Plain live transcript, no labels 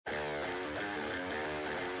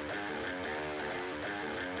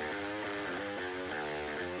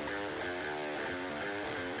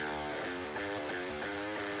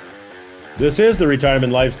This is the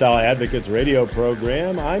Retirement Lifestyle Advocates radio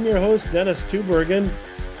program. I'm your host, Dennis Tubbergen.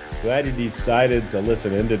 Glad you decided to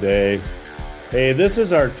listen in today. Hey, this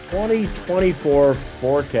is our 2024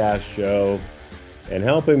 forecast show, and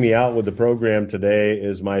helping me out with the program today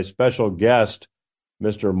is my special guest,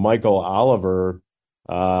 Mr. Michael Oliver.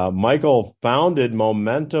 Michael founded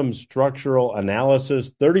Momentum Structural Analysis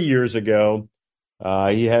 30 years ago.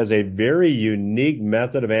 He has a very unique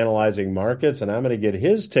method of analyzing markets, and I'm going to get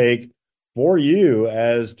his take for you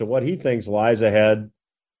as to what he thinks lies ahead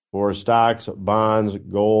for stocks, bonds,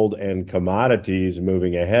 gold, and commodities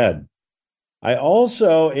moving ahead. I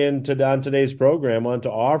also, on today's program, want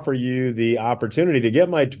to offer you the opportunity to get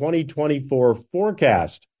my 2024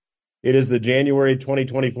 forecast. It is the January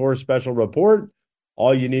 2024 special report.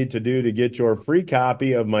 All you need to do to get your free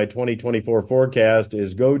copy of my 2024 forecast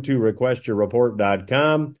is go to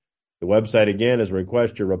requestyourreport.com. The website again is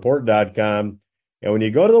requestyourreport.com. And when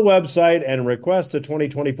you go to the website and request a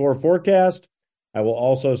 2024 forecast, I will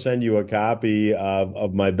also send you a copy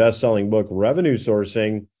of my best-selling book, Revenue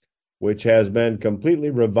Sourcing, which has been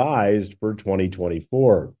completely revised for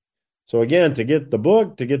 2024. So again, to get the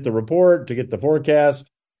book, to get the report, to get the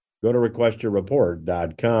forecast, go to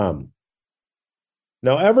requestyourreport.com.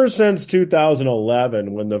 Now, ever since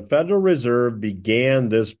 2011, when the Federal Reserve began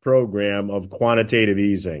this program of quantitative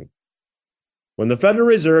easing, when the Federal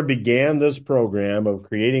Reserve began this program of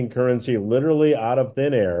creating currency literally out of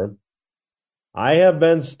thin air, I have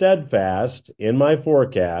been steadfast in my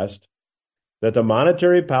forecast that the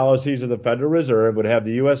monetary policies of the Federal Reserve would have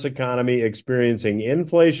the U.S. economy experiencing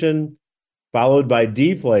inflation followed by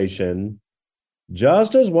deflation,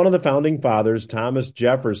 just as one of the founding fathers, Thomas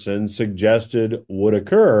Jefferson, suggested would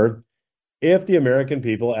occur if the American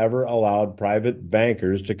people ever allowed private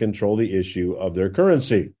bankers to control the issue of their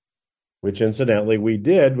currency, which incidentally we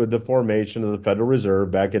did with the formation of the Federal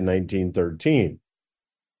Reserve back in 1913.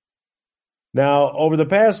 Now, over the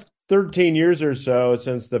past 13 years or so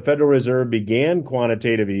since the Federal Reserve began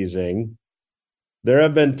quantitative easing, there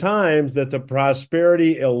have been times that the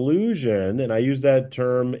prosperity illusion, and I use that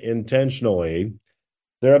term intentionally,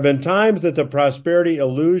 there have been times that the prosperity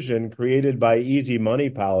illusion created by easy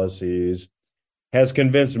money policies has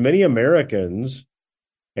convinced many Americans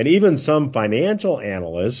and even some financial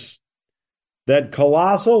analysts that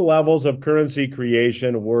colossal levels of currency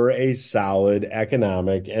creation were a solid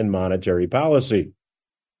economic and monetary policy.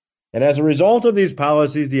 And as a result of these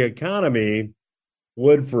policies, the economy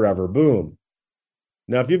would forever boom.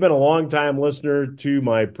 Now, if you've been a long-time listener to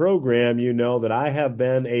my program, you know that I have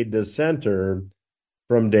been a dissenter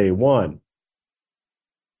from day one.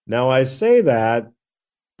 Now, I say that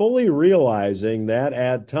fully realizing that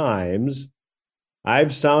at times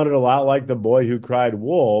I've sounded a lot like the boy who cried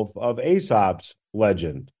wolf of Aesop's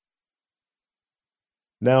legend.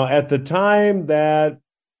 Now, at the time that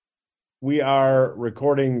we are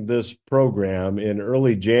recording this program in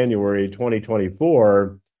early January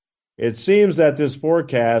 2024, it seems that this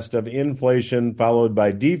forecast of inflation followed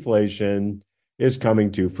by deflation is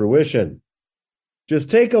coming to fruition.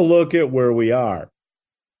 Just take a look at where we are.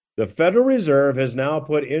 The Federal Reserve has now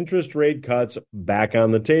put interest rate cuts back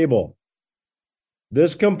on the table.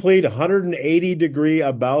 This complete 180-degree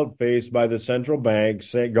about face by the central bank,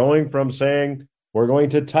 going from saying we're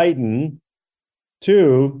going to tighten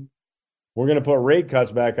to we're going to put rate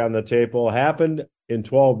cuts back on the table, happened in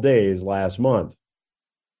 12 days last month.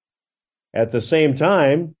 At the same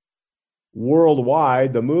time,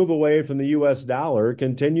 worldwide, the move away from the U.S. dollar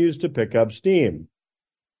continues to pick up steam.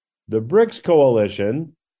 The BRICS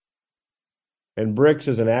coalition, and BRICS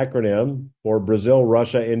is an acronym for Brazil,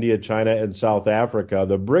 Russia, India, China, and South Africa.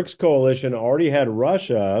 The BRICS coalition already had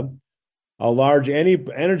Russia, a large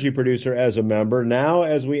energy producer, as a member. Now,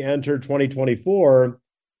 as we enter 2024,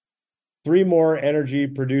 three more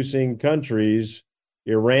energy-producing countries,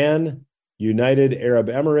 Iran, United Arab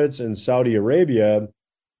Emirates, and Saudi Arabia,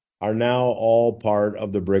 are now all part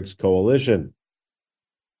of the BRICS coalition.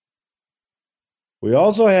 We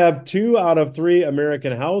also have 2 out of 3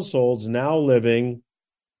 American households now living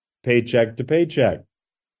paycheck to paycheck.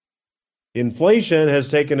 Inflation has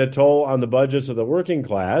taken a toll on the budgets of the working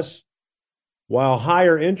class, while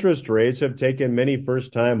higher interest rates have taken many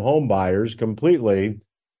first-time home buyers completely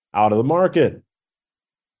out of the market.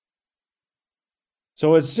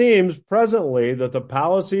 So it seems presently that the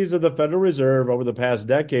policies of the Federal Reserve over the past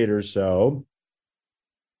decade or so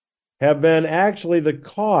have been actually the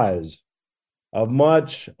cause of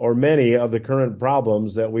much or many of the current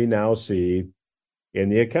problems that we now see in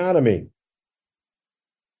the economy.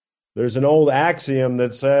 There's an old axiom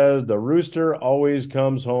that says the rooster always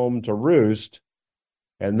comes home to roost,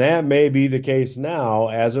 And that may be the case now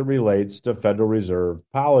as it relates to Federal Reserve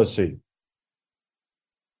policy.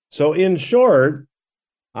 So in short,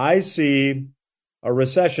 I see a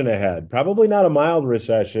recession ahead, probably not a mild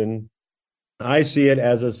recession. I see it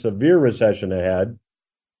as a severe recession ahead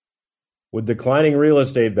with declining real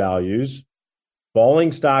estate values,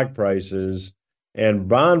 falling stock prices, and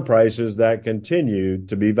bond prices that continue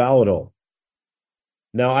to be volatile.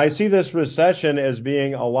 Now, I see this recession as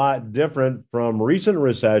being a lot different from recent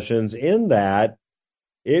recessions in that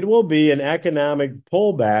it will be an economic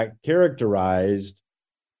pullback characterized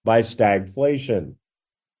by stagflation.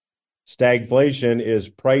 Stagflation is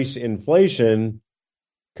price inflation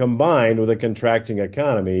combined with a contracting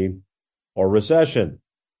economy or recession.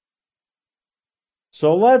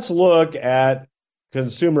 So let's look at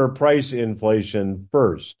consumer price inflation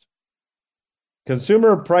first.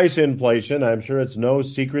 Consumer price inflation, I'm sure it's no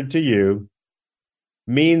secret to you,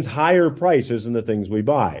 means higher prices in the things we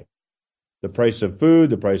buy. The price of food,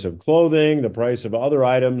 the price of clothing, the price of other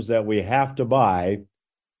items that we have to buy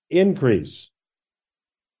increase.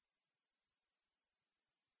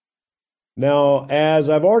 Now, as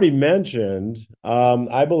I've already mentioned,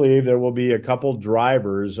 I believe there will be a couple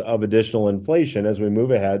drivers of additional inflation as we move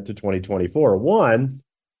ahead to 2024. One,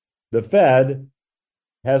 the Fed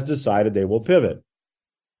has decided they will pivot.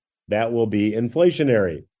 That will be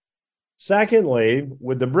inflationary. Secondly,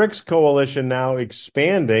 with the BRICS coalition now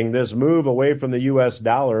expanding, this move away from the US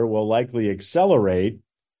dollar will likely accelerate.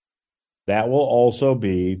 That will also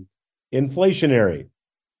be inflationary.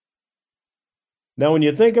 Now, when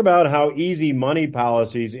you think about how easy money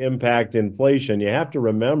policies impact inflation, you have to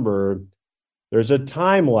remember there's a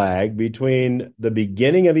time lag between the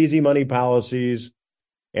beginning of easy money policies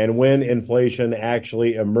and when inflation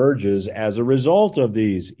actually emerges as a result of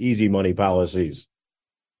these easy money policies.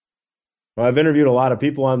 Well, I've interviewed a lot of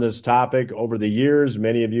people on this topic over the years.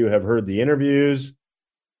 Many of you have heard the interviews.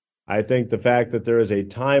 I think the fact that there is a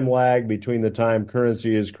time lag between the time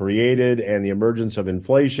currency is created and the emergence of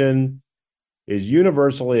inflation is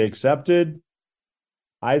universally accepted.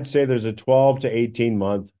 I'd say there's a 12 to 18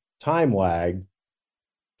 month time lag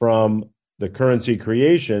from the currency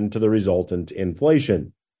creation to the resultant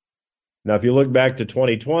inflation. Now, if you look back to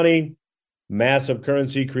 2020, massive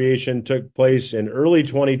currency creation took place in early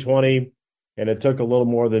 2020, and it took a little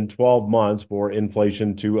more than 12 months for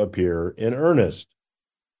inflation to appear in earnest.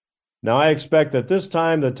 Now, I expect that this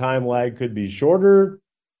time the time lag could be shorter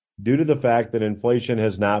due to the fact that inflation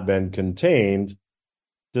has not been contained,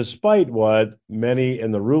 despite what many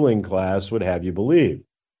in the ruling class would have you believe.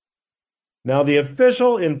 Now, the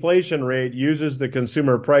official inflation rate uses the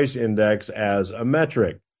Consumer Price Index as a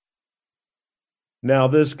metric. Now,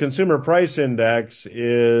 this Consumer Price Index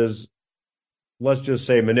is, let's just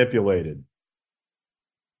say, manipulated.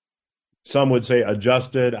 Some would say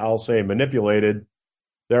adjusted. I'll say manipulated.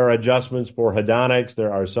 There are adjustments for hedonics.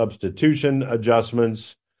 There are substitution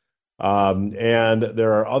adjustments. And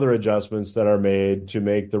there are other adjustments that are made to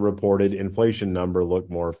make the reported inflation number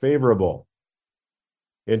look more favorable.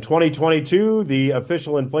 In 2022, the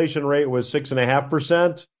official inflation rate was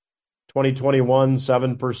 6.5%, 2021,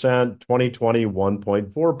 7%, 2020,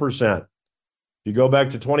 1.4%. If you go back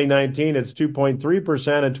to 2019, it's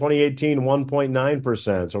 2.3%, and 2018,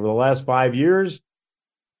 1.9%. So over the last 5 years,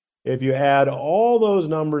 if you add all those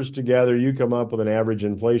numbers together, you come up with an average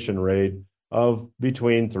inflation rate of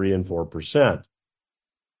between 3 and 4%.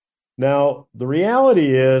 Now, the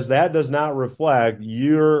reality is that does not reflect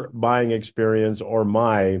your buying experience or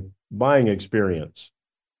my buying experience.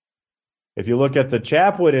 If you look at the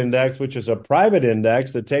Chapwood Index, which is a private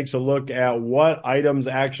index that takes a look at what items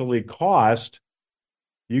actually cost,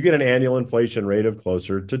 you get an annual inflation rate of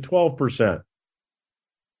closer to 12%.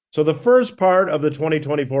 So the first part of the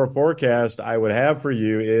 2024 forecast I would have for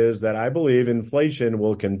you is that I believe inflation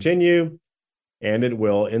will continue and it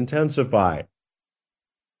will intensify.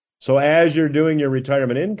 So as you're doing your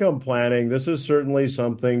retirement income planning, this is certainly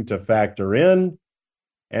something to factor in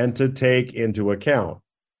and to take into account.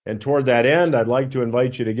 And toward that end, I'd like to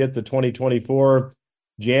invite you to get the 2024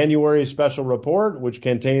 January special report, which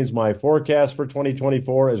contains my forecast for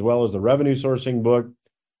 2024, as well as the revenue sourcing book.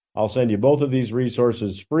 I'll send you both of these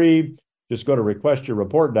resources free. Just go to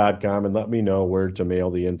requestyourreport.com and let me know where to mail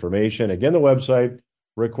the information. Again, the website,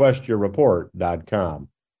 requestyourreport.com.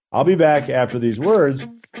 I'll be back after these words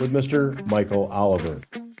with Mr. Michael Oliver.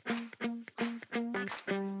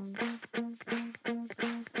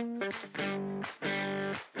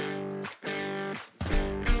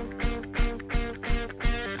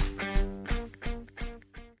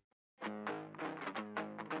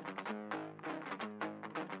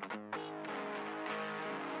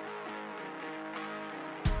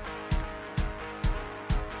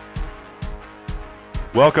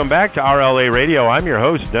 Welcome back to RLA Radio. I'm your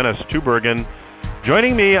host, Dennis Tubbergen.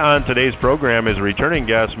 Joining me on today's program is returning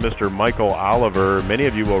guest, Mr. Michael Oliver. Many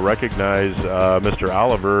of you will recognize Mr.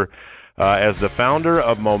 Oliver as the founder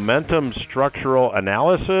of Momentum Structural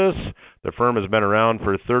Analysis. The firm has been around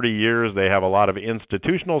for 30 years. They have a lot of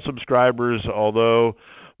institutional subscribers, although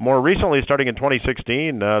more recently, starting in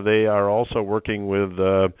 2016, they are also working with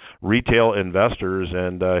retail investors,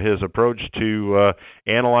 and his approach to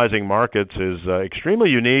analyzing markets is extremely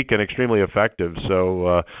unique and extremely effective.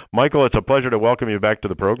 So, Michael, it's a pleasure to welcome you back to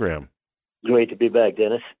the program. Great to be back,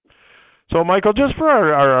 Dennis. So, Michael, just for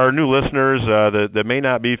our new listeners that may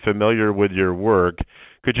not be familiar with your work,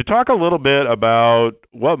 could you talk a little bit about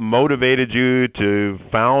what motivated you to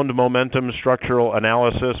found Momentum Structural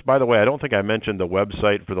Analysis? By the way, I don't think I mentioned the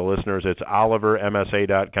website for the listeners. It's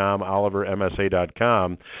olivermsa.com,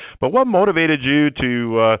 olivermsa.com. But what motivated you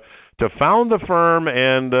to found the firm,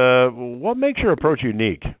 and what makes your approach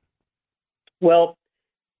unique? Well,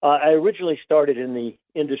 I originally started in the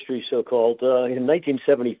industry, so-called, in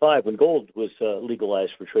 1975 when gold was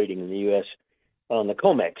legalized for trading in the U.S. on the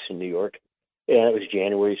COMEX in New York. And it was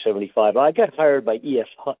January 75. I got hired by E.F.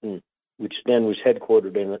 Hutton, which then was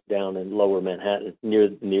headquartered down in Lower Manhattan, near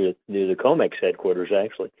the COMEX headquarters,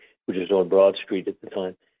 actually, which was on Broad Street at the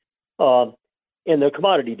time. In the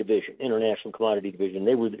commodity division, International Commodity Division.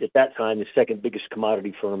 They were, at that time, the second biggest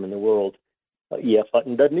commodity firm in the world. E.F.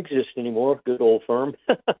 Hutton doesn't exist anymore, good old firm.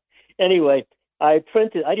 Anyway, I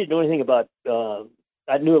didn't know anything about,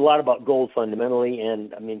 I knew a lot about gold fundamentally,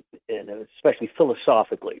 and especially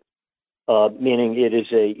philosophically. Meaning it is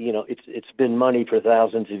it's been money for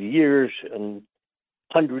thousands of years and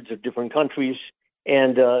hundreds of different countries,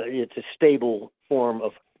 and it's a stable form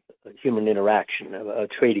of human interaction, a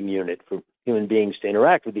trading unit for human beings to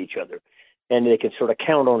interact with each other, and they can sort of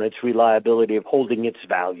count on its reliability of holding its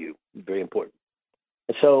value. Very important.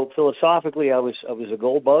 And so philosophically, I was a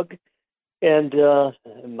gold bug, and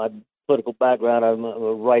my political background, I'm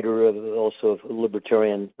a writer of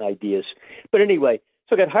libertarian ideas. But anyway.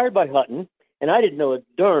 So I got hired by Hutton, and I didn't know a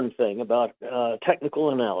darn thing about technical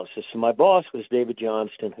analysis. And my boss was David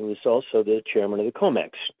Johnston, who was also the chairman of the COMEX.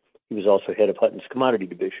 He was also head of Hutton's commodity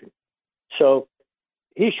division. So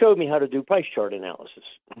he showed me how to do price chart analysis,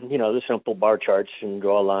 the simple bar charts and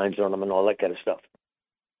draw lines on them and all that kind of stuff.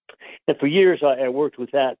 And for years I worked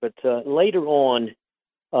with that, but later on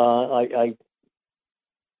I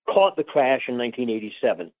caught the crash in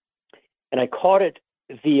 1987, and I caught it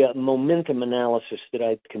via momentum analysis that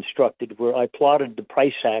I constructed, where I plotted the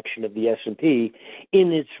price action of the S&P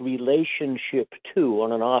in its relationship to,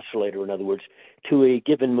 on an oscillator, in other words, to a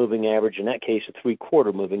given moving average, in that case, a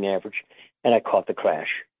three-quarter moving average, and I caught the crash.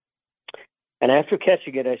 And after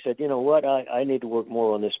catching it, I said, you know what, I need to work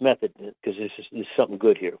more on this method, because this is something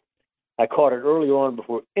good here. I caught it early on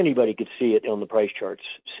before anybody could see it on the price charts,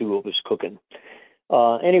 see what was cooking.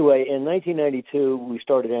 Anyway, in 1992, we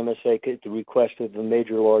started MSA at the request of a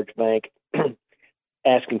major large bank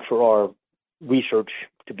asking for our research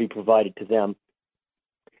to be provided to them.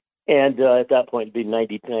 And at that point, it'd be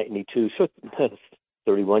 1992, so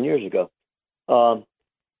 31 years ago.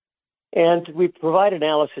 And we provide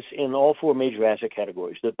analysis in all four major asset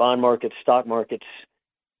categories: the bond markets, stock markets,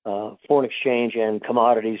 foreign exchange, and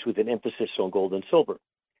commodities, with an emphasis on gold and silver.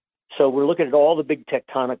 So we're looking at all the big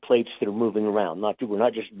tectonic plates that are moving around. We're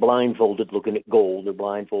not just blindfolded looking at gold or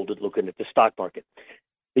blindfolded looking at the stock market.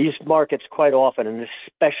 These markets quite often, and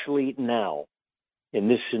especially now in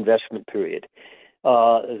this investment period,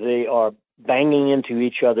 they are banging into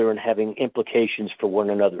each other and having implications for one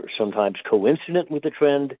another, sometimes coincident with the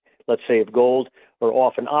trend, let's say, of gold, or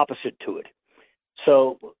often opposite to it.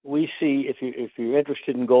 So we see, if you're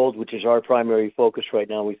interested in gold, which is our primary focus right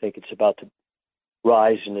now, we think it's about to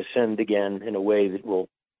rise and ascend again in a way that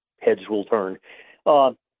heads will turn.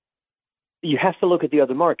 You have to look at the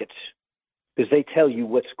other markets, because they tell you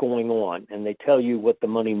what's going on, and they tell you what the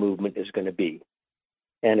money movement is going to be,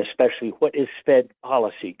 and especially what is Fed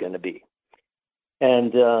policy going to be.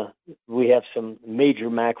 And we have some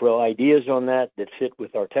major macro ideas on that fit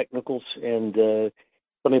with our technicals. And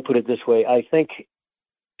let me put it this way. I think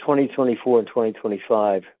 2024 and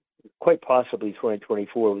 2025, quite possibly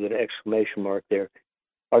 2024 with an exclamation mark there,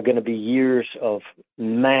 are going to be years of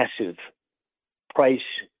massive price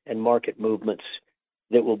and market movements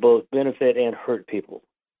that will both benefit and hurt people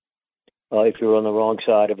if you're on the wrong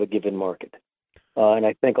side of a given market. And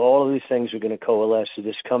I think all of these things are going to coalesce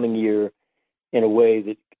this coming year in a way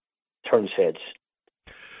that turns heads.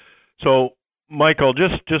 So, Michael,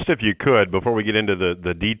 just if you could, before we get into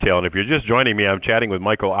the detail, and if you're just joining me, I'm chatting with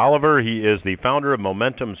Michael Oliver. He is the founder of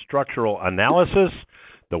Momentum Structural Analysis.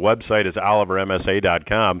 The website is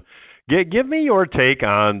olivermsa.com. Give me your take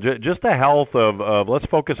on just the health of let's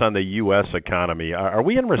focus on the U.S. economy. Are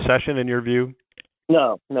we in recession in your view?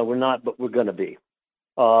 No, we're not, but we're going to be.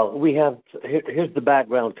 Here's the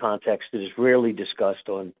background context that is rarely discussed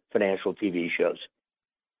on financial TV shows.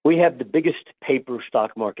 We have the biggest paper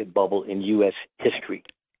stock market bubble in U.S. history.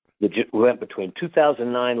 It went between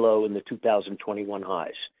 2009 low and the 2021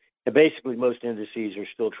 highs. And basically, most indices are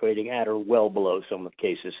still trading at or well below, some of the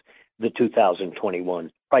cases, the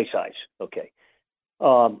 2021 price highs. Okay.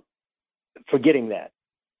 Forgetting that,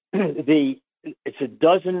 it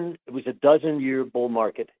was a dozen-year bull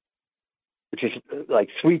market, which is like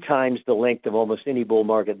 3 times the length of almost any bull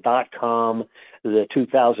market. .com, the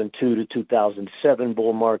 2002 to 2007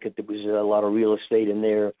 bull market, there was a lot of real estate in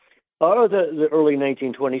there, or the early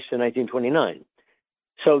 1920s to 1929.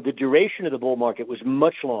 So the duration of the bull market was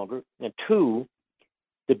much longer, and 2,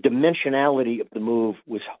 the dimensionality of the move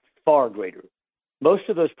was far greater. Most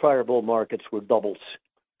of those prior bull markets were doubles,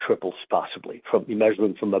 triples possibly, from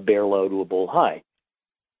measuring from a bear low to a bull high.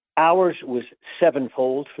 Ours was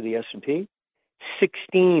 7-fold for the S&P,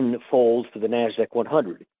 16-fold for the NASDAQ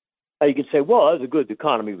 100. Now you could say, well, that was good, the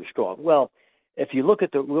economy was strong. Well, if you look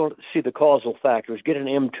at we'll see the causal factors, get an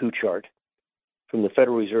M2 chart from the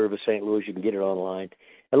Federal Reserve of St. Louis, you can get it online,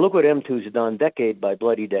 and look what M2 has done decade by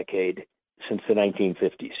bloody decade since the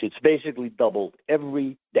 1950s. It's basically doubled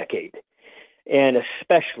every decade, and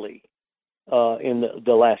especially in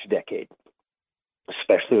the last decade,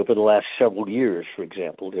 especially over the last several years, for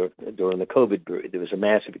example, during the COVID period, there was a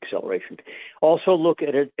massive acceleration. Also look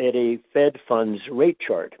at a Fed funds rate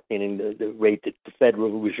chart, meaning the rate that the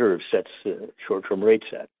Federal Reserve sets short-term rates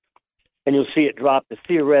at. And you'll see it drop to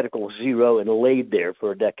theoretical zero and laid there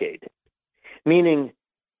for a decade. Meaning,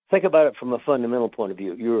 think about it from a fundamental point of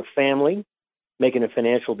view. You're a family making a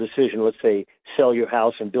financial decision, let's say sell your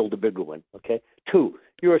house and build a bigger one, okay? 2,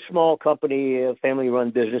 you're a small company, a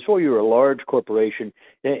family-run business, or you're a large corporation,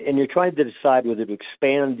 and you're trying to decide whether to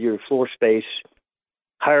expand your floor space,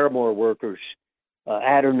 hire more workers,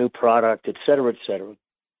 add a new product, et cetera, et cetera.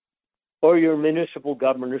 Or you're a municipal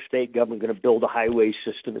government or state government going to build a highway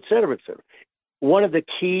system, et cetera, et cetera. One of the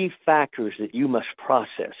key factors that you must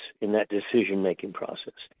process in that decision-making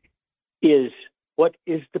process is what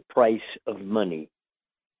is the price of money?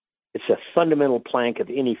 It's a fundamental plank of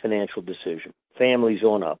any financial decision, families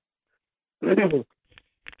on up.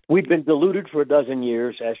 We've been deluded for a dozen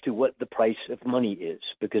years as to what the price of money is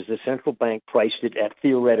because the central bank priced it at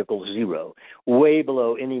theoretical zero, way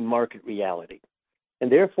below any market reality.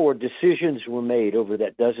 And therefore, decisions were made over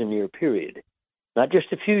that dozen-year period, not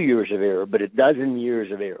just a few years of error, but a dozen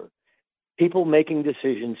years of error. People making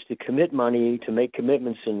decisions to commit money, to make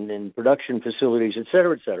commitments in production facilities, et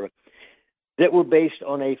cetera, that were based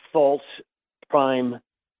on a false prime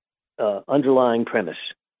underlying premise,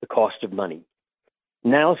 the cost of money.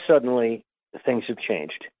 Now, suddenly, things have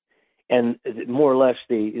changed. And more or less,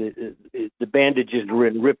 the bandages were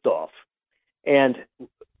ripped off. And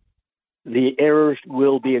the errors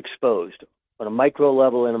will be exposed on a micro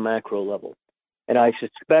level and a macro level. And I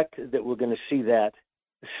suspect that we're going to see that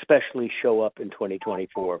especially show up in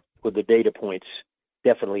 2024, where the data points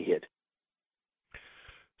definitely hit.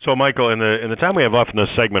 So, Michael, in the time we have left in this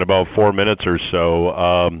segment, about 4 minutes or so,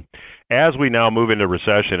 as we now move into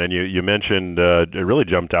recession, and you mentioned, it really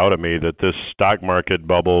jumped out at me that this stock market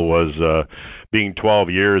bubble was being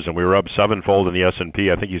 12 years, and we were up 7-fold in the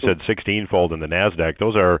S&P. I think you said 16-fold in the NASDAQ.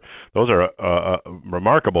 Those are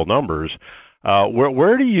remarkable numbers.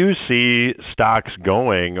 Where do you see stocks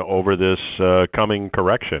going over this coming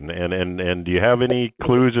correction? And do you have any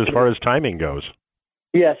clues as far as timing goes?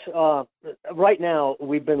 Yes. Right now,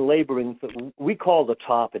 we've been laboring. We called the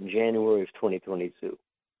top in January of 2022.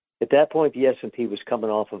 At that point, the S&P was coming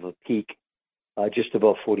off of a peak just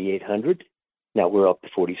above 4,800. Now we're up to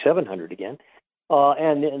 4,700 again.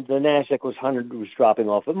 And the NASDAQ was dropping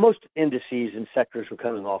off. But most indices and sectors were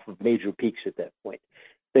coming off of major peaks at that point.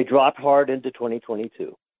 They dropped hard into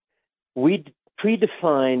 2022. We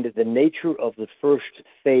predefined the nature of the first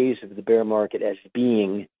phase of the bear market as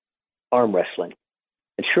being arm wrestling.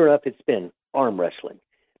 And sure enough, it's been arm wrestling.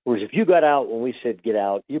 Whereas if you got out when we said get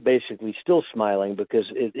out, you're basically still smiling because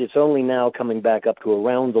it's only now coming back up to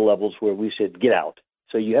around the levels where we said get out.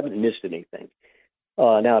 So you haven't missed anything.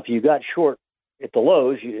 Now, if you got short at the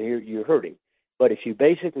lows, you're hurting. But if you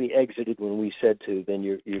basically exited when we said to, then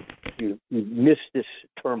you missed this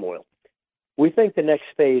turmoil. We think the next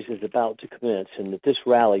phase is about to commence, and that this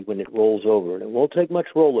rally, when it rolls over, and it won't take much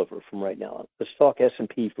rollover from right now. Let's talk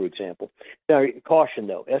S&P, for example. Now, caution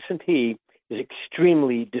though, S&P is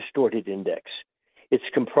extremely distorted index. It's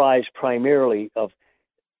comprised primarily of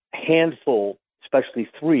handful, especially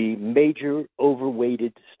three major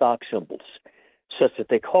overweighted stock symbols, such that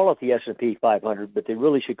they call it the S&P 500, but they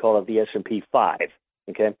really should call it the S&P 5.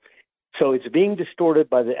 Okay, so it's being distorted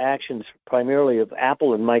by the actions primarily of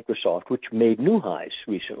Apple and Microsoft, which made new highs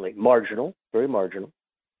recently, marginal, very marginal,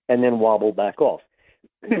 and then wobbled back off.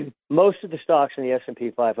 Most of the stocks in the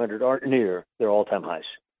S&P 500 aren't near their all-time highs.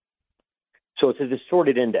 So it's a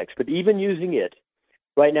distorted index. But even using it,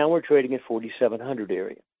 right now we're trading at 4,700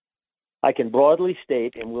 area. I can broadly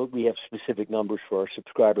state, and we have specific numbers for our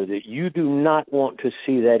subscriber, that you do not want to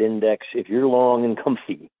see that index if you're long and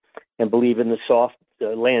comfy and believe in the soft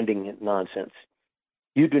landing nonsense.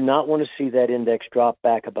 You do not want to see that index drop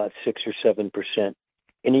back about 6 or 7%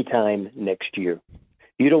 anytime next year.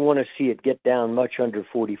 You don't want to see it get down much under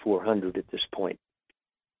 4,400 at this point.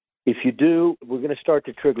 If you do, we're going to start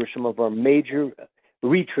to trigger some of our major,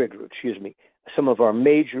 some of our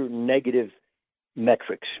major negative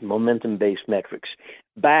metrics, momentum-based metrics,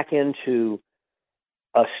 back into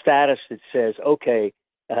a status that says, okay,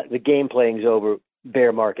 the game playing's over,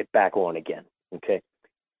 bear market back on again. Okay.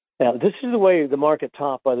 Now, this is the way the market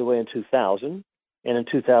topped, by the way, in 2000 and in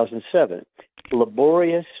 2007.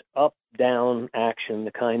 Laborious up-down action,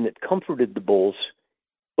 the kind that comforted the bulls,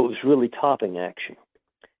 but was really topping action.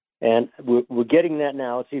 And we're getting that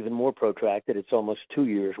now. It's even more protracted. It's almost 2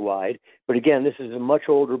 years wide. But again, this is a much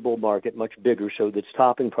older bull market, much bigger, so this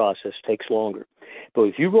topping process takes longer. But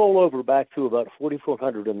if you roll over back to about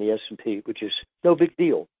 4,400 in the S&P, which is no big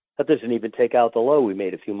deal, that doesn't even take out the low we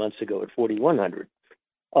made a few months ago at 4,100.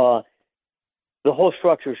 The whole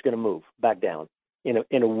structure is going to move back down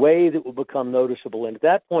in a way that will become noticeable. And at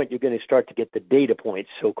that point, you're going to start to get the data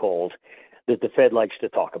points, so-called, that the Fed likes to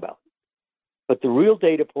talk about. But the real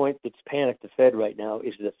data point that's panicked the Fed right now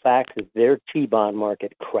is the fact that their T-bond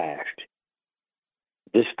market crashed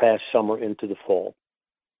this past summer into the fall.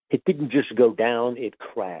 It didn't just go down, it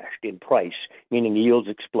crashed in price, meaning yields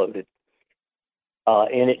exploded.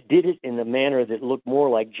 And it did it in a manner that looked more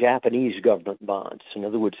like Japanese government bonds. In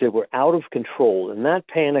other words, they were out of control. And that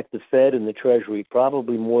panicked the Fed and the Treasury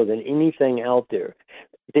probably more than anything out there.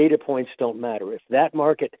 Data points don't matter. If that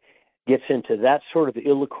market gets into that sort of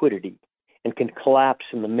illiquidity and can collapse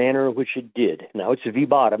in the manner in which it did, now it's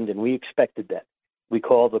V-bottomed, and we expected that. We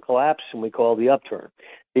call the collapse and we call the upturn.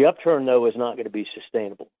 The upturn, though, is not going to be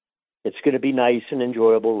sustainable. It's going to be nice and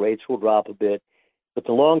enjoyable. Rates will drop a bit. But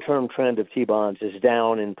the long-term trend of T-bonds is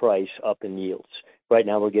down in price, up in yields. Right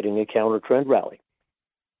now we're getting a counter-trend rally.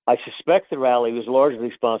 I suspect the rally was largely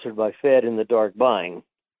sponsored by Fed in the dark buying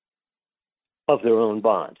of their own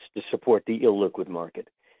bonds to support the illiquid market.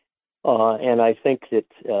 And I think that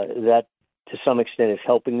that, to some extent, is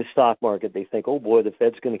helping the stock market. They think, oh, boy, the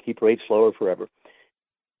Fed's going to keep rates lower forever.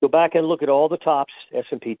 Go back and look at all the tops,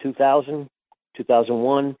 S&P 2000,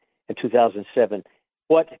 2001, and 2007.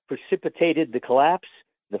 What precipitated the collapse?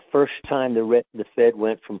 The first time the Fed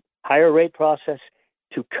went from higher rate process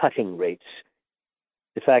to cutting rates.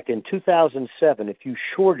 In fact, in 2007, if you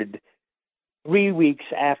shorted 3 weeks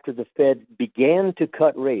after the Fed began to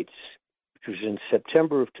cut rates, which was in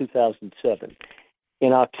September of 2007,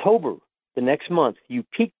 in October, the next month, you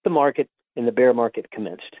peaked the market and the bear market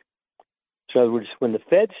commenced. So in other words, when the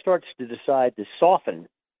Fed starts to decide to soften,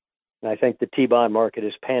 and I think the T-bond market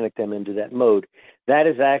has panicked them into that mode, that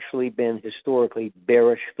has actually been historically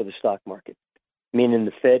bearish for the stock market, meaning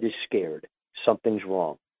the Fed is scared. Something's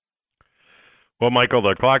wrong. Well, Michael,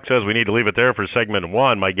 the clock says we need to leave it there for segment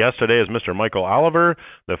one. My guest today is Mr. Michael Oliver,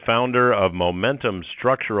 the founder of Momentum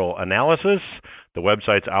Structural Analysis. The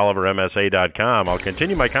website's olivermsa.com. I'll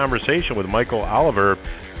continue my conversation with Michael Oliver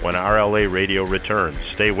when RLA Radio returns.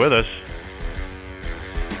 Stay with us.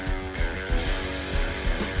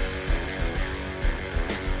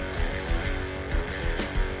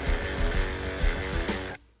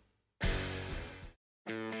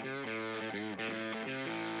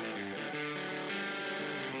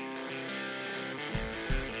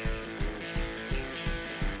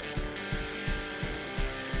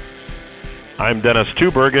 I'm Dennis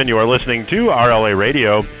Tubbergen. You are listening to RLA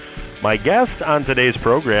Radio. My guest on today's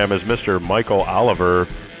program is Mr. Michael Oliver.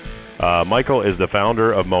 Michael is the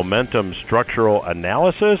founder of Momentum Structural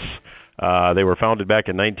Analysis. They were founded back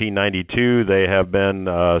in 1992. They have been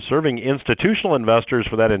serving institutional investors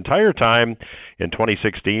for that entire time. In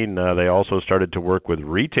 2016, they also started to work with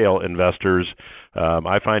retail investors.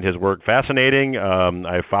 I find his work fascinating.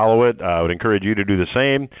 I follow it. I would encourage you to do the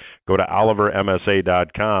same. Go to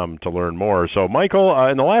olivermsa.com to learn more. So, Michael,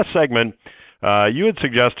 in the last segment, you had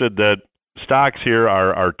suggested that stocks here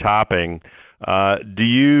are topping. Do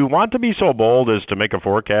you want to be so bold as to make a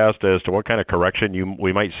forecast as to what kind of correction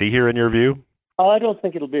we might see here in your view? I don't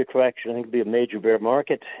think it'll be a correction. I think it'll be a major bear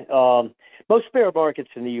market. Most bear markets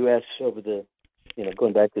in the U.S. over the,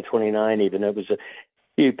 going back to 29 even,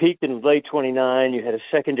 you peaked in late 29, you had a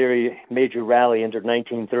secondary major rally into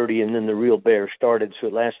 1930, and then the real bear started, so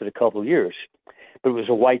it lasted a couple of years. But it was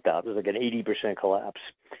a wipeout. It was like an 80% collapse.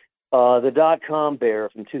 The dot-com bear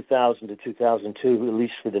from 2000 to 2002, at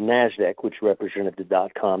least for the NASDAQ, which represented the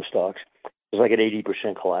dot-com stocks, was like an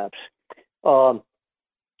 80% collapse.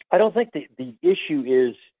 I don't think the issue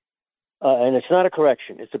is, and it's not a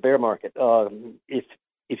correction, it's a bear market.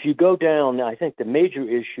 If you go down, I think the major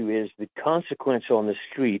issue is the consequence on the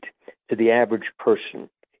street to the average person,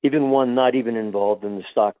 even one not even involved in the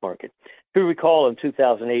stock market. If you recall in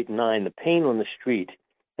 2008 and 9, the pain on the street,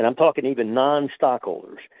 and I'm talking even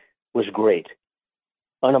non-stockholders, was great.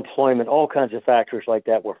 Unemployment, all kinds of factors like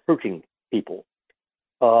that were hurting people.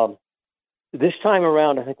 This time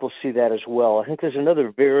around, I think we'll see that as well. I think there's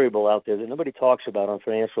another variable out there that nobody talks about on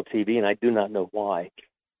financial TV, and I do not know why,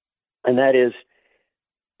 and that is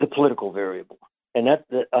the political variable. And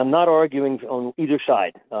I'm not arguing on either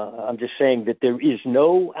side. I'm just saying that there is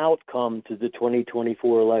no outcome to the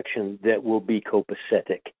 2024 election that will be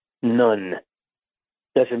copacetic. None.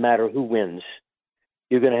 Doesn't matter who wins.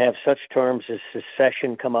 You're going to have such terms as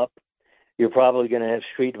secession come up. You're probably going to have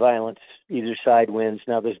street violence. Either side wins.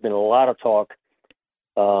 Now, there's been a lot of talk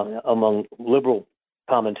among liberal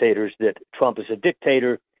commentators that Trump is a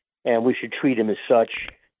dictator and we should treat him as such.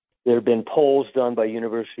 There have been polls done by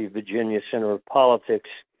University of Virginia Center of Politics,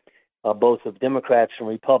 both of Democrats and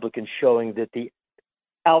Republicans, showing that the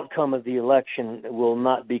outcome of the election will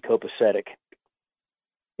not be copacetic.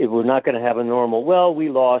 We're not going to have a normal, well, we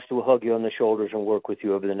lost, we'll hug you on the shoulders and work with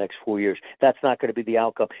you over the next 4 years. That's not going to be the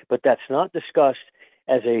outcome. But that's not discussed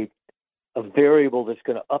as a variable that's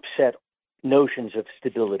going to upset notions of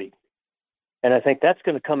stability. And I think that's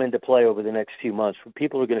going to come into play over the next few months.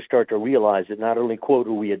 People are going to start to realize that not only, quote,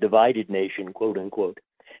 are we a divided nation, quote unquote,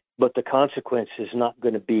 but the consequence is not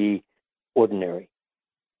going to be ordinary.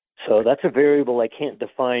 So that's a variable I can't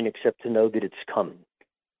define except to know that it's coming.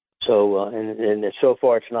 So, and so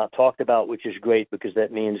far it's not talked about, which is great because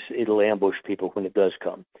that means it'll ambush people when it does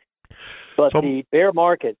come. But the bear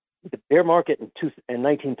market in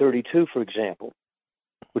 1932, for example,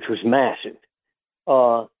 which was massive,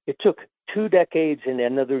 it took 2 decades and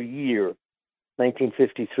another year,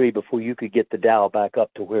 1953, before you could get the Dow back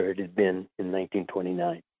up to where it had been in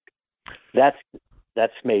 1929.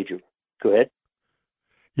 That's major. Go ahead.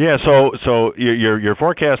 Yeah, so you're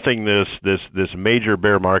forecasting this major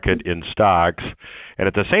bear market in stocks, and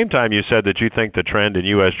at the same time you said that you think the trend in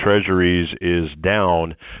U.S. Treasuries is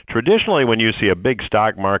down. Traditionally, when you see a big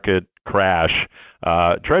stock market crash,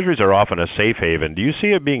 Treasuries are often a safe haven. Do you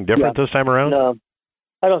see it being different this time around? No,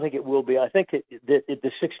 I don't think it will be. I think that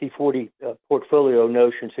the 60-40 portfolio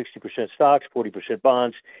notion, 60% stocks, 40%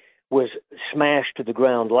 bonds, was smashed to the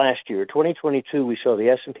ground last year. 2022, we saw the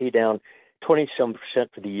S&P down 20-some%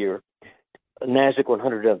 for the year, NASDAQ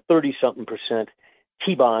 100 down 30-something percent,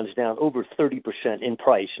 T-bonds down over 30% in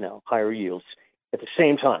price now, higher yields at the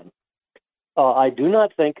same time. I do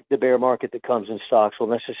not think the bear market that comes in stocks will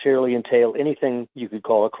necessarily entail anything you could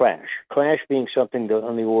call a crash. Crash being something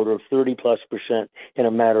on the order of 30+% in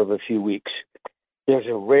a matter of a few weeks. There's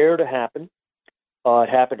a rare to happen. It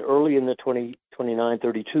happened early in the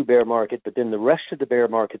 29-32 bear market, but then the rest of the bear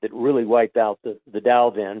market that really wiped out the Dow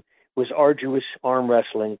then was arduous arm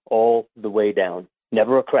wrestling all the way down.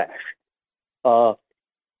 Never a crash.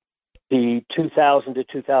 The 2000 to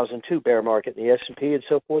 2002 bear market in the S&P and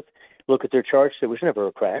so forth, look at their charts, there was never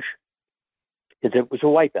a crash. It was a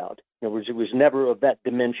wipeout. In other words, it was never of that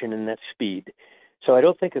dimension and that speed. So I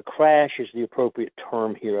don't think a crash is the appropriate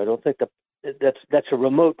term here. I don't think that's a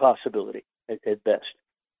remote possibility at best.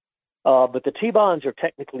 But the T-bonds are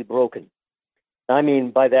technically broken.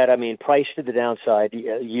 By that, I mean price to the downside,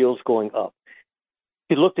 yields going up.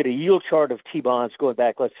 If you looked at a yield chart of T-bonds going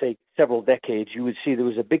back, let's say, several decades, you would see there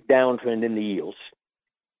was a big downtrend in the yields.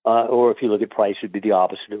 Or if you look at price, it would be the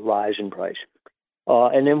opposite, a rise in price.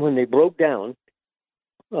 And then when they broke down,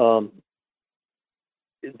 both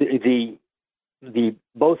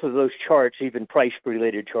of those charts, even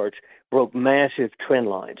price-related charts, broke massive trend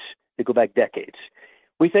lines that go back decades.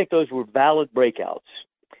 We think those were valid breakouts.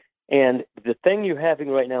 And the thing you're having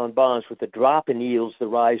right now in bonds with the drop in yields, the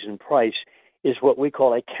rise in price, is what we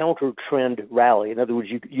call a counter-trend rally. In other words,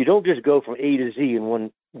 you don't just go from A to Z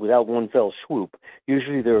without one fell swoop.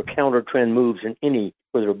 Usually there are counter-trend moves in any,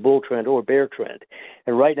 whether a bull trend or bear trend.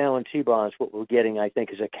 And right now in T-bonds, what we're getting, I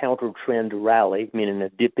think, is a counter-trend rally, meaning a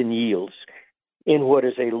dip in yields, in what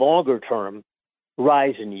is a longer-term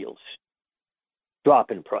rise in yields,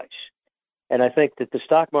 drop in price. And I think that the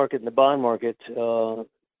stock market and the bond market,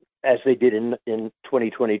 as they did in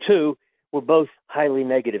 2022, were both highly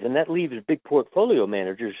negative. And that leaves big portfolio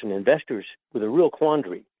managers and investors with a real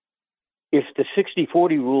quandary. If the 60-40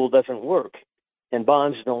 rule doesn't work and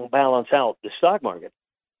bonds don't balance out the stock market,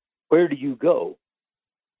 where do you go?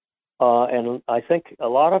 And I think a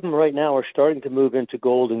lot of them right now are starting to move into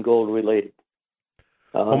gold and gold related.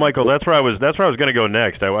 Well, Michael, that's where I was going to go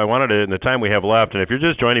next. I wanted to, in the time we have left, and if you're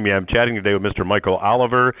just joining me, I'm chatting today with Mr. Michael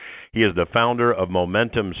Oliver. He is the founder of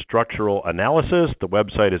Momentum Structural Analysis. The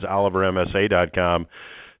website is olivermsa.com.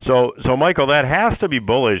 So Michael, that has to be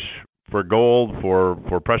bullish for gold, for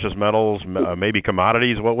precious metals, maybe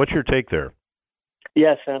commodities. What's your take there?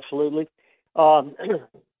 Yes, absolutely.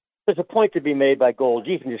 There's a point to be made by gold.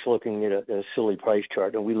 Even just looking at a silly price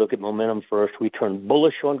chart, and we look at momentum first. We turn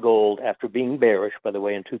bullish on gold after being bearish, by the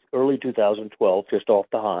way, in early 2012, just off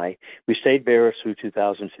the high. We stayed bearish through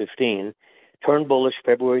 2015, turned bullish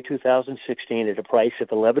February 2016 at a price of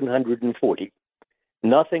 1,140.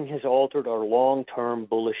 Nothing has altered our long-term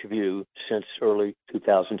bullish view since early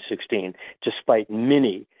 2016, despite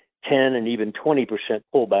many 10 and even 20%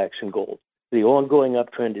 pullbacks in gold. The ongoing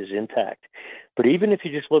uptrend is intact. But even if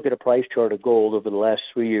you just look at a price chart of gold over the last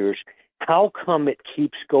 3 years, how come it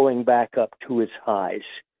keeps going back up to its highs?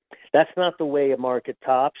 That's not the way a market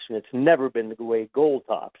tops, and it's never been the way gold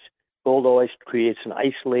tops. Gold always creates an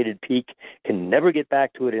isolated peak, can never get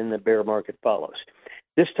back to it, and the bear market follows.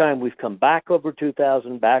 This time we've come back over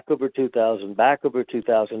 2,000, back over 2,000, back over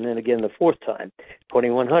 2,000, and then again the fourth time,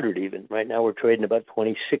 2,100 even. Right now we're trading about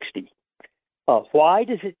 2,060. Why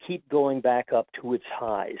does it keep going back up to its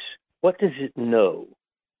highs? What does it know?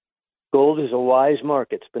 Gold is a wise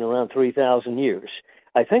market. It's been around 3,000 years.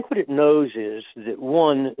 I think what it knows is that,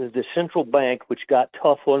 one, the central bank, which got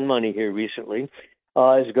tough on money here recently, is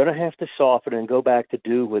going to have to soften and go back to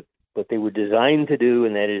do what they were designed to do,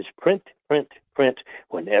 and that is print, print, print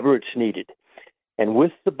whenever it's needed. And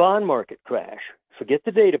with the bond market crash, forget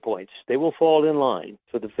the data points. They will fall in line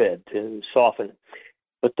for the Fed to soften.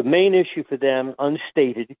 But the main issue for them,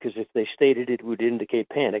 unstated, because if they stated it would indicate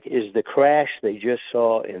panic, is the crash they just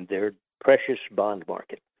saw in their precious bond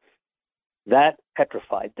market. That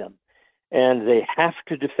petrified them. And they have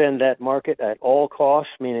to defend that market at all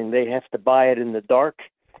costs, meaning they have to buy it in the dark.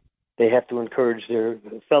 They have to encourage their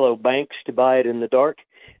fellow banks to buy it in the dark.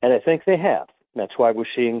 And I think they have. That's why we're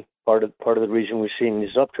seeing part of the reason we're seeing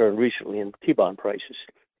this upturn recently in T-bond prices.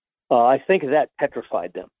 I think that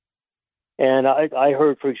petrified them. And I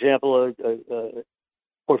heard, for example, a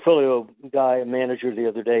portfolio guy, a manager the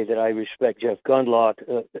other day that I respect, Jeff Gundlach,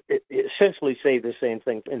 essentially say the same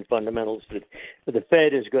thing in fundamentals, that the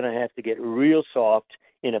Fed is going to have to get real soft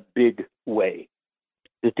in a big way,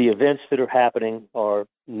 that the events that are happening are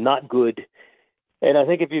not good. And I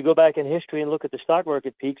think if you go back in history and look at the stock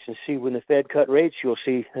market peaks and see when the Fed cut rates, you'll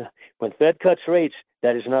see when Fed cuts rates,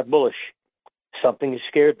 that is not bullish. Something has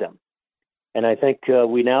scared them. And I think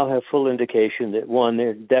we now have full indication that, one,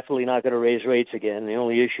 they're definitely not going to raise rates again. The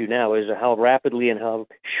only issue now is how rapidly and how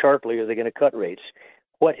sharply are they going to cut rates.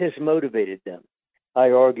 What has motivated them? I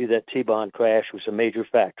argue that T-bond crash was a major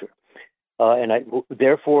factor.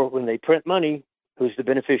 Therefore, when they print money, who's the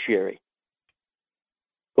beneficiary?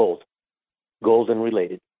 Gold. Gold and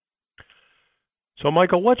related. So,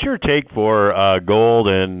 Michael, what's your take for gold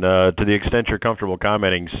and, to the extent you're comfortable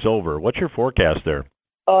commenting, silver? What's your forecast there?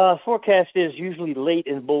 Forecast is usually late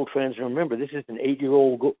in bull trends. And remember, this is an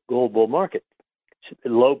 8-year-old gold bull market.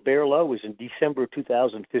 Bear low was in December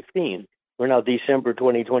 2015. We're now December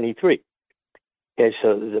 2023. Okay,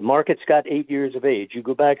 so the market's got 8 years of age. You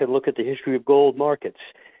go back and look at the history of bull markets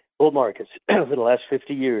for the last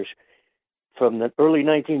 50 years. From the early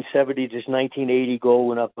 1970s to 1980, gold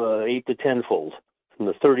went up 8 to 10-fold, from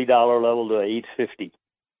the $30 level to $850.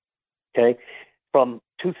 Okay, from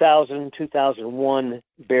 2000, 2001,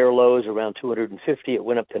 bear lows around 250. It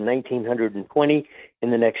went up to 1,920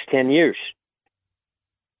 in the next 10 years.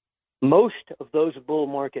 Most of those bull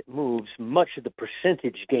market moves, much of the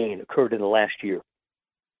percentage gain occurred in the last year.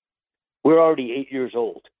 We're already 8 years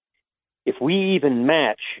old. If we even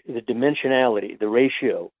match the dimensionality, the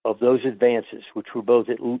ratio of those advances, which were both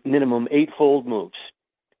at minimum 8-fold moves,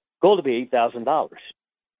 gold would be $8,000.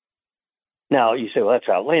 Now, you say, well, that's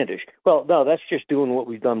outlandish. Well, no, that's just doing what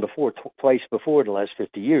we've done before, twice before in the last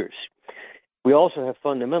 50 years. We also have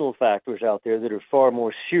fundamental factors out there that are far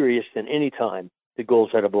more serious than any time the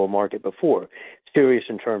gold's had a bull market before, serious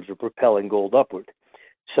in terms of propelling gold upward.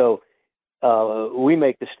 So we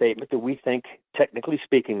make the statement that we think, technically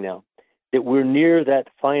speaking now, that we're near that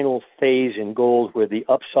final phase in gold where the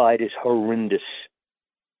upside is horrendous,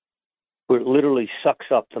 where it literally sucks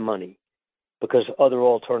up the money. because other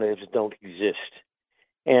alternatives don't exist.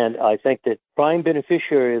 And I think that prime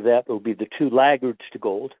beneficiary of that will be the two laggards to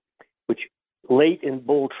gold, which late in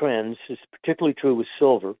bull trends is particularly true with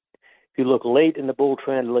silver. If you look late in the bull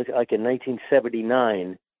trend, like in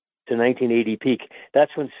 1979 to 1980 peak,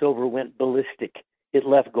 that's when silver went ballistic. It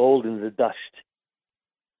left gold in the dust.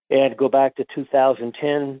 And go back to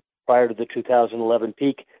 2010, prior to the 2011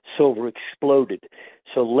 peak, silver exploded.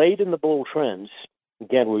 So late in the bull trends,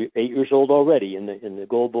 again, we're 8 years old already in the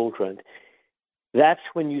gold bull trend, that's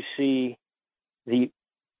when you see the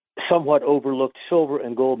somewhat overlooked silver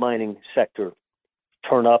and gold mining sector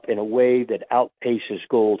turn up in a way that outpaces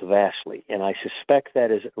gold vastly. And I suspect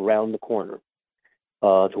that is around the corner,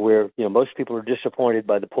 to where most people are disappointed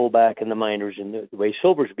by the pullback in the miners and the way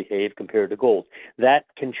silver's behaved compared to gold. That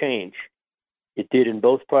can change. It did in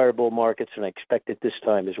both prior bull markets, and I expect it this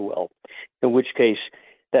time as well. In which case,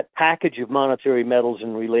 that package of monetary metals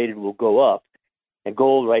and related will go up. And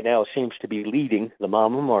gold right now seems to be leading the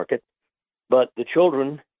mama market. But the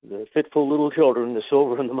children, the fitful little children, the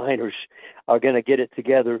silver and the miners, are going to get it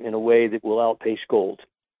together in a way that will outpace gold.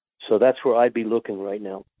 So that's where I'd be looking right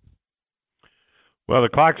now. Well, the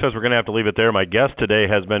clock says we're going to have to leave it there. My guest today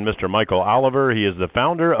has been Mr. Michael Oliver. He is the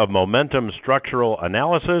founder of Momentum Structural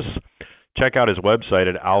Analysis. Check out his website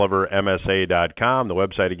at olivermsa.com. The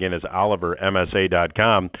website, again, is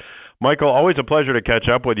olivermsa.com. Michael, always a pleasure to catch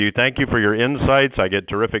up with you. Thank you for your insights. I get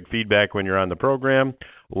terrific feedback when you're on the program.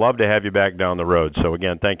 Love to have you back down the road. So,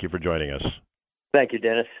 again, thank you for joining us. Thank you,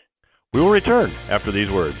 Dennis. We will return after these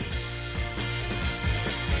words.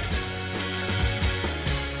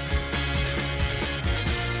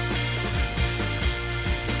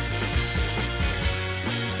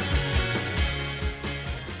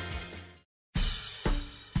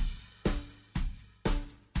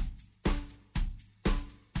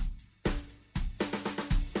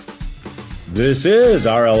 This is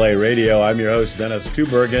RLA Radio. I'm your host, Dennis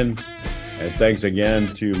Tubbergen. And thanks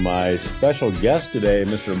again to my special guest today,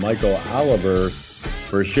 Mr. Michael Oliver,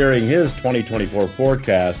 for sharing his 2024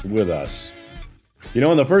 forecast with us. In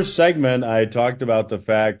the first segment, I talked about the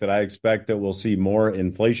fact that I expect that we'll see more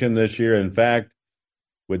inflation this year. In fact,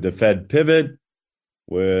 with the Fed pivot,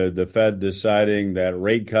 with the Fed deciding that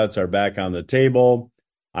rate cuts are back on the table,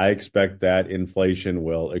 I expect that inflation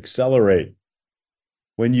will accelerate.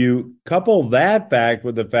 When you couple that fact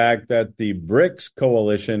with the fact that the BRICS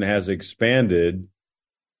coalition has expanded,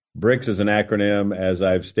 BRICS is an acronym, as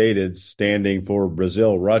I've stated, standing for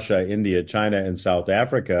Brazil, Russia, India, China, and South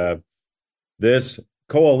Africa. This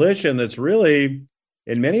coalition that's really,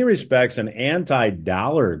 in many respects, an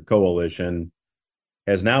anti-dollar coalition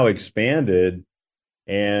has now expanded,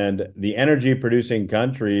 and the energy-producing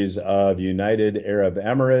countries of United Arab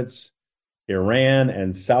Emirates, Iran,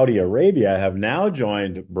 and Saudi Arabia have now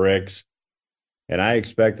joined BRICS, and I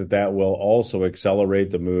expect that will also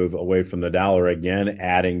accelerate the move away from the dollar, again,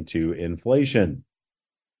 adding to inflation.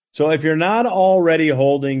 So if you're not already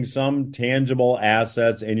holding some tangible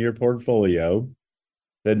assets in your portfolio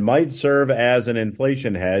that might serve as an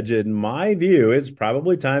inflation hedge, in my view, it's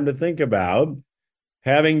probably time to think about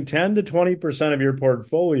having 10 to 20% of your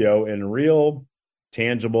portfolio in real,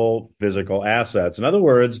 tangible, physical assets. In other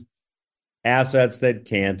words, assets that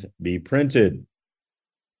can't be printed.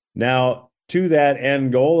 Now, to that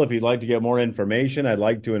end goal, if you'd like to get more information, I'd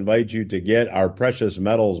like to invite you to get our Precious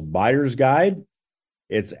Metals Buyer's Guide.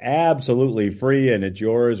 It's absolutely free, and it's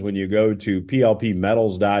yours when you go to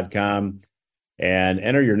plpmetals.com and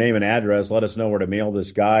enter your name and address. Let us know where to mail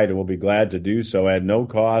this guide, and we'll be glad to do so at no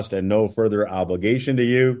cost and no further obligation to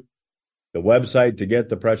you. The website to get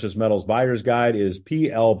the Precious Metals Buyer's Guide is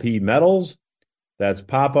PLP Metals. That's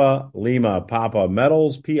Papa Lima Papa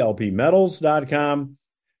Metals, plpmetals.com.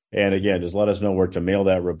 And again, just let us know where to mail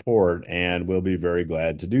that report, and we'll be very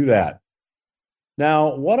glad to do that.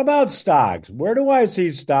 Now, what about stocks? Where do I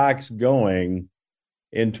see stocks going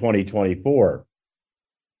in 2024?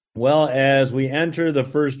 Well, as we enter the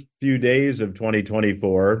first few days of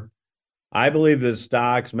 2024, I believe that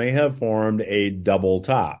stocks may have formed a double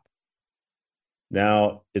top.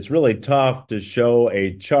 Now, it's really tough to show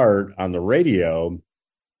a chart on the radio,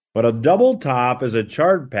 but a double top is a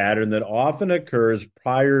chart pattern that often occurs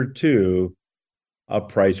prior to a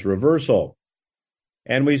price reversal.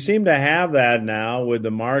 And we seem to have that now with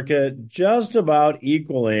the market just about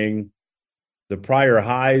equaling the prior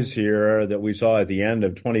highs here that we saw at the end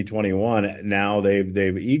of 2021. Now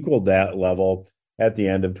they've equaled that level at the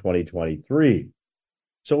end of 2023.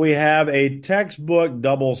 So we have a textbook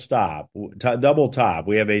double top.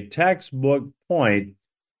 We have a textbook point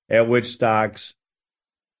at which stocks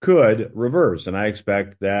could reverse. And I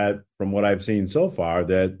expect that from what I've seen so far,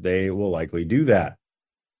 that they will likely do that.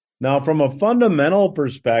 Now, from a fundamental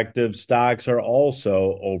perspective, stocks are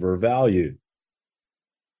also overvalued.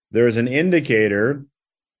 There's an indicator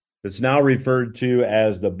that's now referred to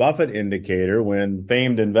as the Buffett indicator when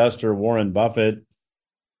famed investor Warren Buffett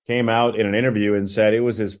came out in an interview and said it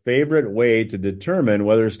was his favorite way to determine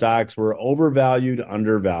whether stocks were overvalued,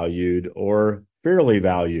 undervalued, or fairly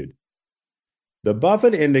valued. The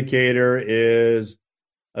Buffett indicator is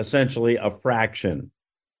essentially a fraction.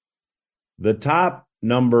 The top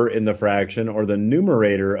number in the fraction, or the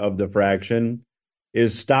numerator of the fraction,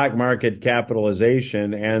 is stock market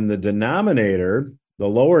capitalization, and the denominator, the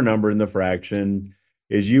lower number in the fraction,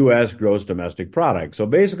 is U.S. gross domestic product. So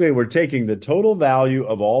basically, we're taking the total value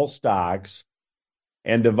of all stocks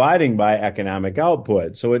and dividing by economic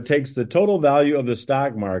output. So it takes the total value of the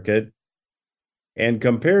stock market and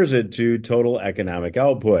compares it to total economic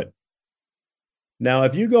output. Now,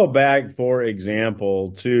 if you go back, for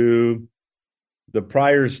example, to the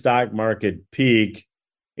prior stock market peak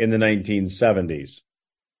in the 1970s,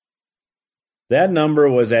 that number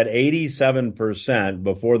was at 87%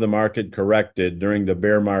 before the market corrected during the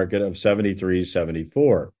bear market of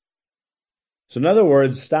 73-74. So in other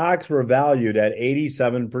words, stocks were valued at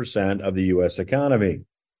 87% of the U.S. economy.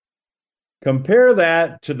 Compare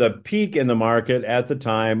that to the peak in the market at the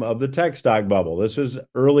time of the tech stock bubble. This is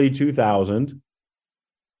early 2000.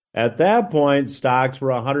 At that point, stocks were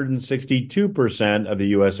 162% of the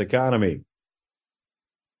U.S. economy.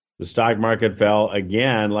 The stock market fell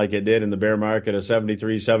again like it did in the bear market of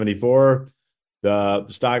 73-74. The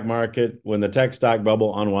stock market, when the tech stock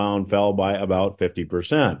bubble unwound, fell by about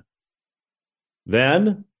 50%.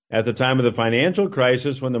 Then, at the time of the financial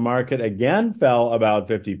crisis, when the market again fell about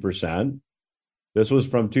 50%, this was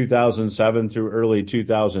from 2007 through early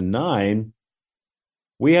 2009,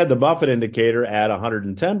 we had the Buffett indicator at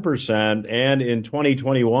 110%, and in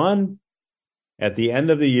 2021, at the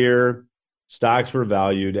end of the year, stocks were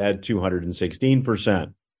valued at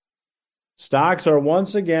 216%. Stocks are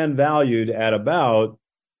once again valued at about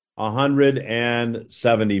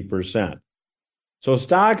 170%. So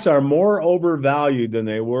stocks are more overvalued than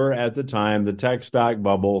they were at the time the tech stock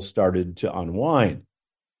bubble started to unwind.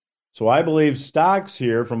 So I believe stocks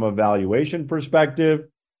here, from a valuation perspective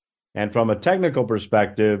and from a technical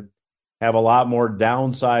perspective, have a lot more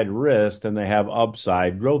downside risk than they have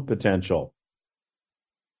upside growth potential.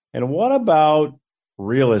 And what about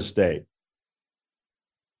real estate?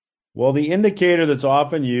 Well, the indicator that's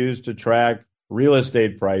often used to track real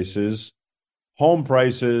estate prices, home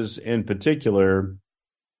prices in particular,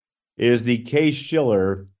 is the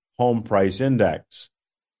Case-Shiller Home Price Index.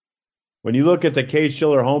 When you look at the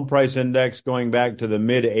Case-Shiller Home Price Index going back to the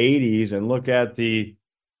mid-'80s and look at the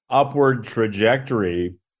upward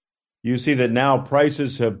trajectory, you see that now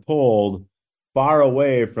prices have pulled far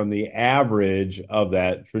away from the average of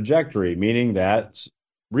that trajectory, meaning that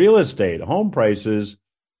real estate, home prices,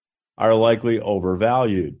 are likely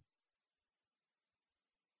overvalued.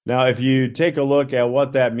 Now, if you take a look at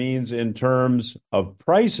what that means in terms of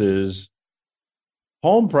prices,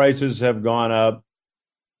 home prices have gone up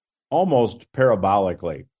almost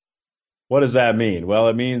parabolically. What does that mean? Well,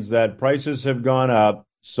 it means that prices have gone up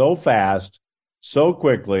so fast, so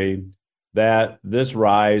quickly, that this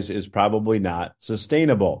rise is probably not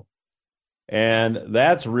sustainable. And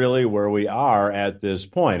that's really where we are at this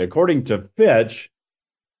point. According to Fitch,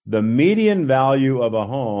 the median value of a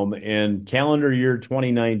home in calendar year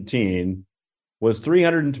 2019 was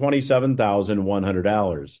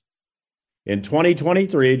 $327,100. In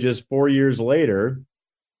 2023, just 4 years later,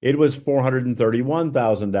 it was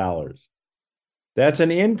 $431,000. That's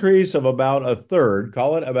an increase of about a third,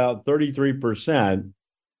 call it about 33%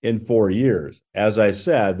 in 4 years. As I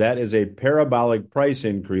said, that is a parabolic price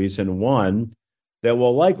increase, and one that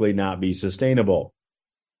will likely not be sustainable.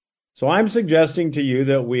 So I'm suggesting to you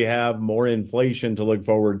that we have more inflation to look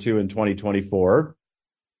forward to in 2024.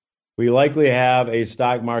 We likely have a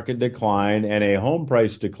stock market decline and a home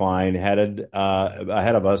price decline headed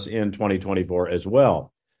ahead of us in 2024 as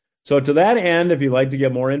well. So to that end, if you'd like to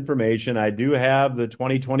get more information, I do have the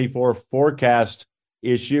 2024 forecast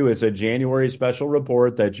issue. It's a January special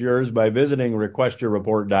report that's yours by visiting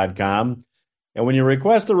requestyourreport.com. And when you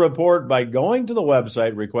request the report by going to the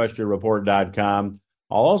website, requestyourreport.com,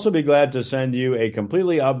 I'll also be glad to send you a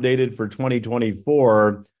completely updated for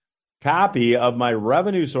 2024 copy of my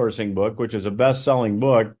revenue sourcing book, which is a best-selling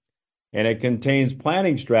book, and it contains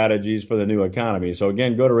planning strategies for the new economy. So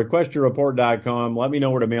again, go to requestyourreport.com. Let me know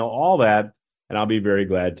where to mail all that, and I'll be very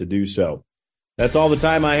glad to do so. That's all the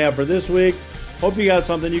time I have for this week. Hope you got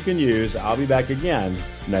something you can use. I'll be back again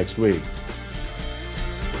next week.